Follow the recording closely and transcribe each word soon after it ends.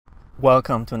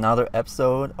Welcome to another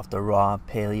episode of the Raw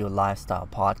Paleo Lifestyle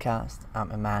Podcast.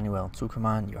 I'm Emmanuel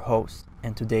Zuckerman, your host,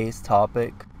 and today's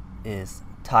topic is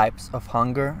types of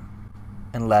hunger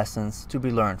and lessons to be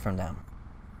learned from them.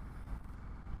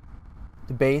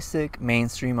 The basic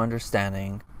mainstream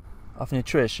understanding of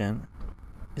nutrition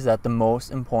is that the most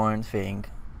important thing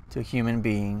to a human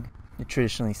being,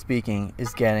 nutritionally speaking,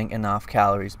 is getting enough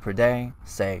calories per day,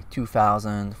 say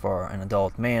 2,000 for an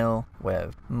adult male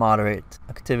with moderate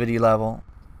activity level.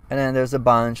 And then there's a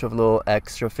bunch of little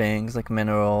extra things like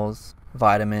minerals,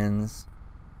 vitamins,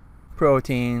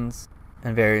 proteins,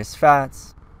 and various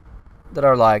fats that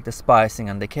are like the spicing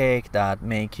on the cake that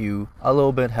make you a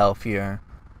little bit healthier,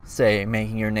 say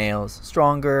making your nails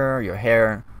stronger, your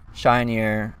hair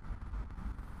shinier,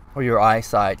 or your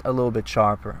eyesight a little bit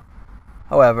sharper.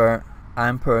 However,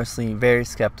 I'm personally very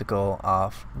skeptical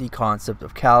of the concept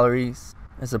of calories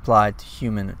as applied to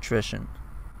human nutrition.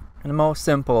 And the most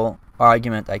simple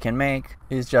argument I can make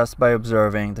is just by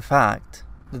observing the fact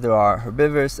that there are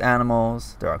herbivorous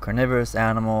animals, there are carnivorous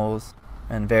animals,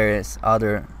 and various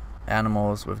other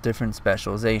animals with different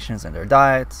specializations in their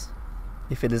diets.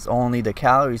 If it is only the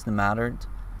calories that mattered,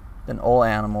 then all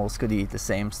animals could eat the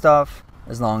same stuff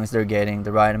as long as they're getting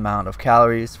the right amount of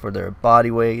calories for their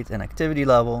body weight and activity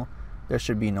level. There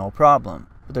should be no problem.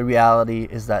 But the reality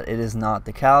is that it is not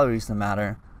the calories that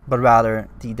matter, but rather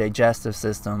the digestive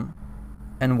system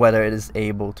and whether it is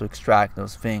able to extract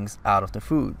those things out of the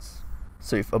foods.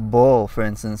 So if a bull, for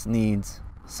instance, needs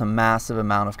some massive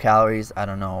amount of calories, I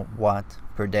don't know what,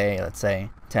 per day, let's say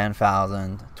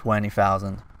 10,000,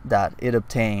 20,000, that it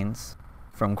obtains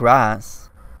from grass,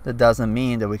 that doesn't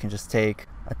mean that we can just take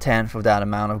a tenth of that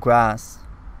amount of grass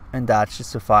and that should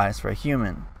suffice for a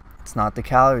human. It's not the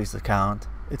calories that count,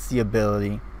 it's the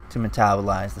ability to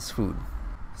metabolize this food.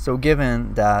 So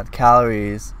given that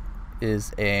calories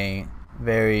is a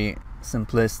very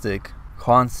simplistic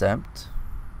concept,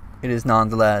 it is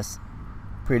nonetheless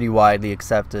pretty widely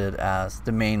accepted as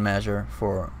the main measure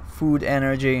for food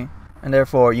energy, and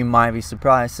therefore you might be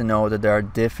surprised to know that there are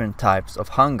different types of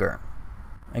hunger.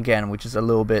 Again, which is a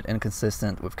little bit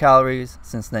inconsistent with calories,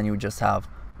 since then you just have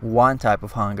one type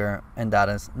of hunger, and that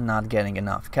is not getting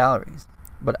enough calories.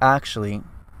 But actually,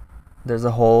 there's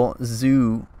a whole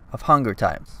zoo of hunger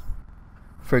types.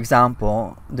 For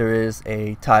example, there is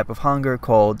a type of hunger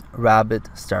called rabbit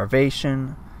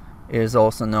starvation. It is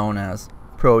also known as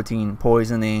protein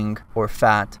poisoning or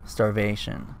fat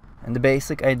starvation. And the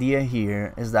basic idea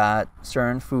here is that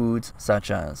certain foods,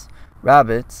 such as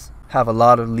rabbits, have a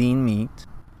lot of lean meat,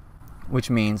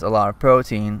 which means a lot of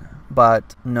protein,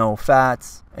 but no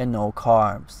fats and no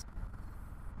carbs.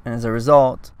 And as a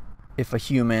result, if a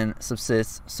human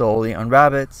subsists solely on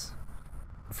rabbits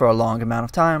for a long amount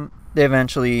of time, they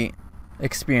eventually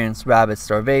experience rabbit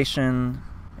starvation,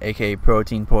 aka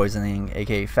protein poisoning,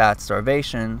 aka fat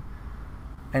starvation,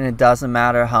 and it doesn't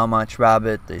matter how much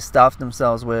rabbit they stuff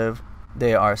themselves with,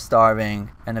 they are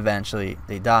starving and eventually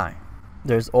they die.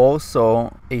 There's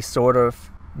also a sort of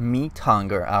meat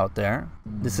hunger out there.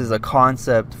 This is a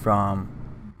concept from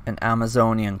an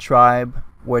Amazonian tribe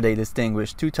where they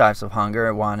distinguish two types of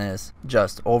hunger. One is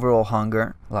just overall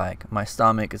hunger, like my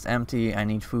stomach is empty, I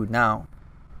need food now,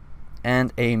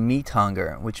 and a meat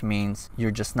hunger, which means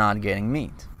you're just not getting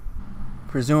meat.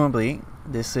 Presumably,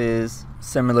 this is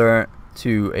similar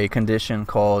to a condition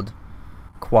called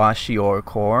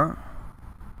kwashiorkor,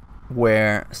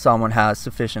 where someone has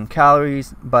sufficient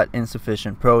calories but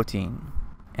insufficient protein.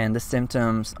 And the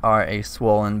symptoms are a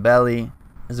swollen belly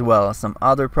as well as some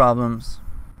other problems.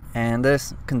 And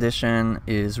this condition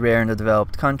is rare in the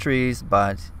developed countries,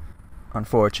 but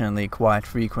unfortunately quite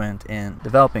frequent in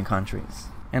developing countries.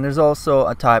 And there's also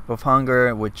a type of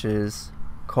hunger which is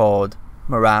called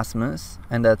marasmus,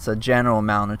 and that's a general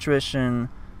malnutrition,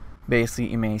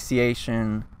 basically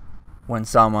emaciation, when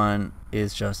someone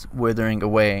is just withering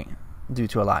away due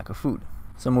to a lack of food.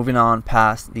 So moving on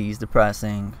past these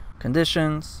depressing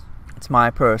conditions, it's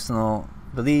my personal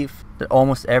belief that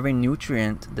almost every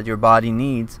nutrient that your body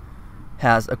needs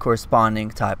has a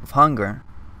corresponding type of hunger,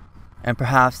 and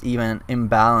perhaps even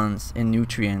imbalance in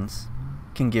nutrients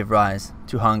can give rise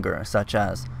to hunger, such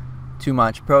as too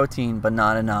much protein but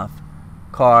not enough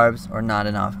carbs or not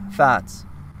enough fats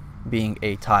being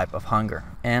a type of hunger.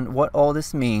 And what all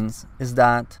this means is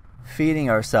that feeding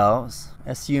ourselves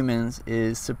as humans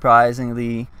is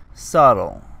surprisingly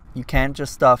subtle. You can't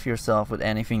just stuff yourself with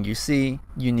anything you see.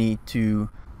 You need to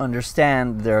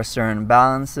understand there are certain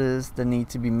balances that need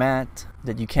to be met,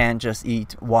 that you can't just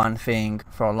eat one thing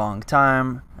for a long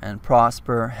time and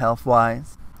prosper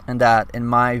health-wise. And that, in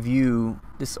my view,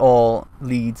 This all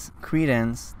leads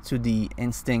credence to the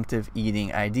instinctive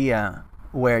eating idea,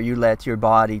 where you let your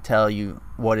body tell you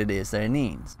what it is that it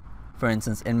needs. For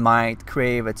instance, it might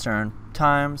crave at certain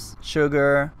times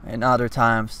sugar, and other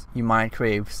times you might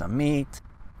crave some meat,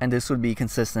 and this would be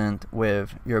consistent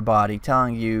with your body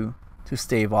telling you to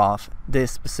stave off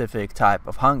this specific type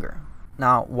of hunger.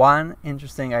 Now, one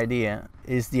interesting idea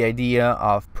is the idea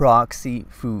of proxy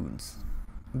foods.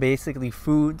 Basically,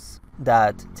 foods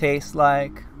that taste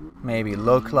like, maybe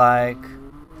look like,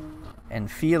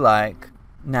 and feel like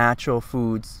natural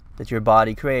foods that your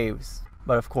body craves,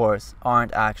 but of course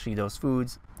aren't actually those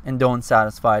foods and don't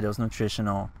satisfy those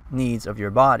nutritional needs of your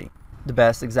body. The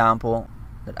best example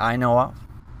that I know of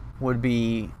would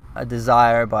be a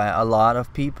desire by a lot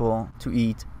of people to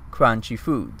eat crunchy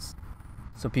foods.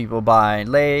 So people buy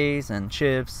Lay's and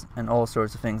chips and all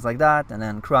sorts of things like that and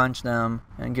then crunch them,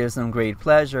 and it gives them great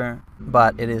pleasure,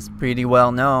 but it is pretty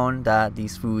well known that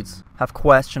these foods have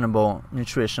questionable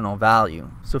nutritional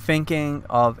value. So thinking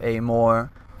of a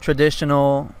more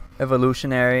traditional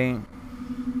evolutionary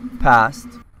past,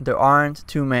 there aren't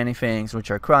too many things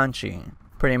which are crunchy.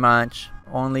 Pretty much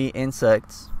only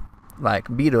insects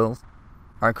like beetles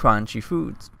are crunchy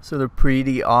foods. So the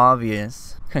pretty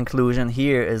obvious conclusion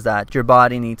here is that your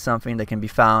body needs something that can be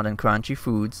found in crunchy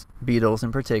foods, beetles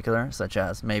in particular, such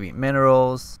as maybe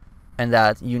minerals, and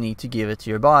that you need to give it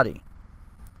to your body.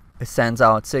 It sends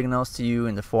out signals to you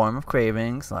in the form of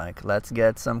cravings, like let's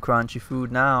get some crunchy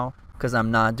food now because I'm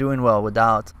not doing well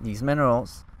without these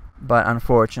minerals. But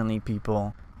unfortunately,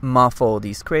 people muffle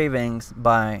these cravings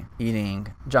by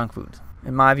eating junk food.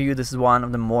 In my view, this is one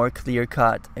of the more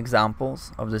clear-cut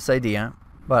examples of this idea,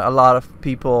 but a lot of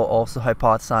people also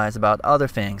hypothesize about other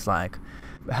things, like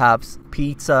perhaps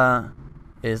pizza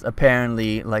is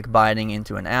apparently like biting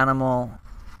into an animal,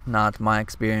 not my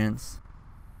experience,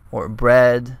 or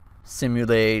bread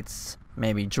simulates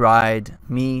maybe dried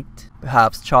meat,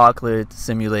 perhaps chocolate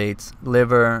simulates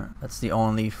liver. That's the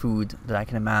only food that I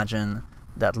can imagine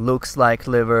that looks like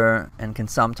liver and can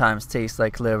sometimes taste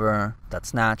like liver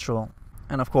that's natural.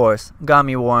 And of course,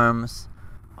 gummy worms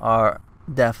are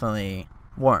definitely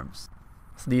worms.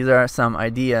 So these are some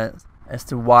ideas as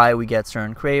to why we get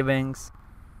certain cravings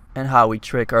and how we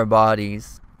trick our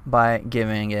bodies by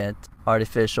giving it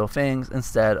artificial things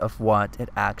instead of what it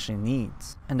actually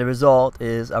needs. And the result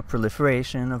is a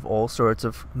proliferation of all sorts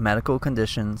of medical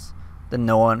conditions that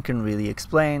no one can really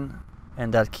explain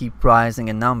and that keep rising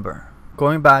in number.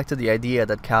 Going back to the idea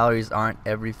that calories aren't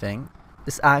everything,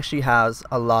 this actually has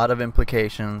a lot of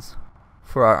implications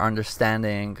for our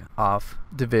understanding of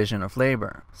division of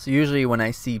labor. So usually when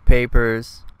I see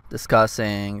papers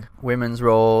discussing women's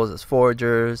roles as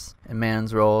foragers and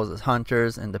men's roles as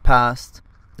hunters in the past,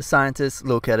 the scientists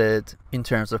look at it in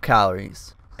terms of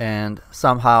calories, and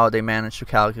somehow they manage to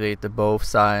calculate that both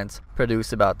sides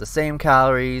produce about the same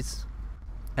calories,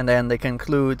 and then they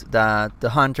conclude that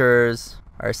the hunters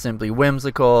are simply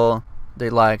whimsical, they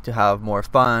like to have more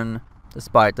fun,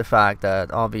 despite the fact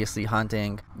that obviously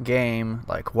hunting game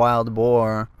like wild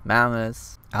boar,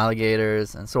 mammoths,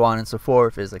 alligators, and so on and so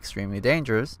forth is extremely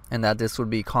dangerous, and that this would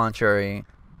be contrary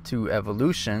to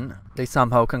evolution. They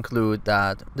somehow conclude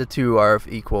that the two are of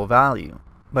equal value.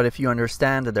 But if you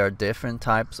understand that there are different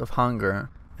types of hunger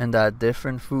and that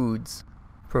different foods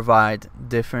provide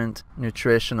different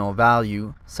nutritional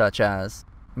value, such as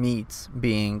meats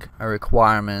being a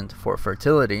requirement for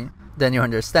fertility, then you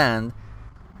understand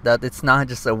that it's not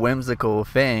just a whimsical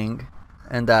thing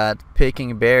and that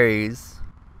picking berries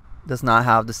does not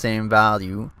have the same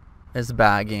value as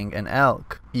bagging an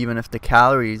elk, even if the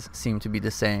calories seem to be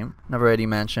the same. I've already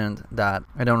mentioned that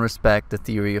I don't respect the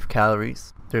theory of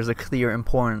calories. There's a clear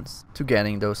importance to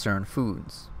getting those certain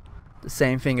foods. The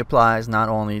same thing applies not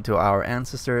only to our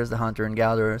ancestors, the hunter and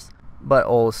gatherers, but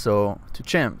also to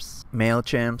chimps. Male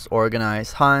chimps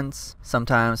organize hunts.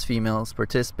 Sometimes females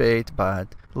participate,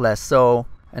 but less so,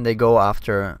 and they go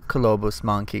after colobus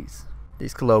monkeys.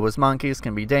 These colobus monkeys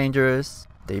can be dangerous.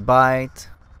 They bite,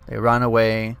 they run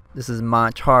away. This is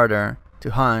much harder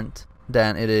to hunt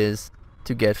than it is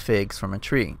to get figs from a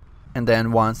tree. And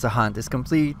then once the hunt is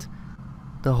complete,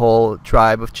 the whole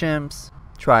tribe of chimps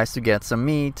tries to get some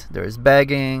meat. There's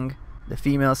begging, the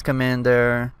females come in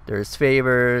there, there's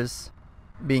favors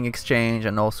being exchanged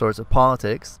and all sorts of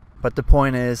politics. But the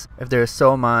point is, if there's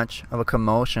so much of a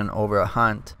commotion over a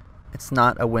hunt, it's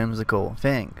not a whimsical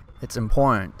thing. It's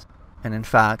important. And in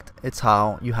fact, it's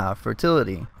how you have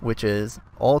fertility, which is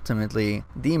ultimately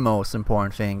the most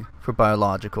important thing for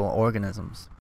biological organisms.